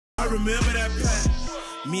I remember that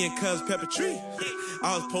pack. Me and Cuz Pepper Tree.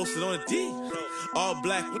 I was posted on a D. All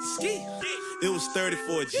black with the ski. It was 30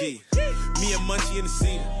 for a G. Me and Munchie in the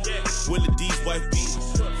scene. Willa D's wife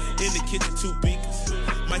beaters. In the kitchen, 2 beakers.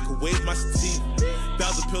 Microwave my sativa.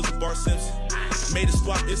 1,000 pills of Bart Simpson. Made a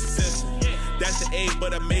swap, it's a Simpson. That's the A,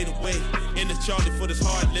 but I made a way. In the Charlie for this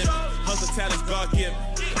hard living. Hustle talents, God given.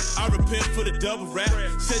 I repent for the double rap.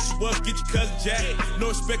 Set you up, get your cousin Jack. No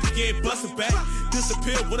respect if you ain't bustin' back.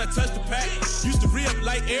 Disappeared when I touched the pack. Used to re-up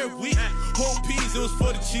like every week. Whole peas, it was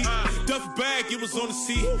for the cheap. Duffel bag, it was on the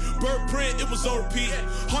seat. Bird print, it was on repeat.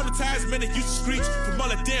 Heart attacks, man, it used to screech from all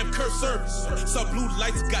that damn curse service. Saw blue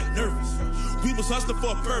lights, got nervous. We was hustling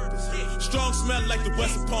for a purpose. Strong smell like the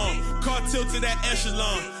Western Palm. Car tilt to that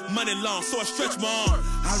echelon. Money long, so I stretch my arm.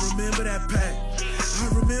 I remember that pack. I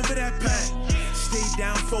remember that pack. Stayed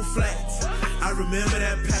down 4 flats. I remember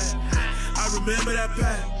that pack. I remember that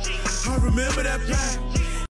pack. I remember that pack.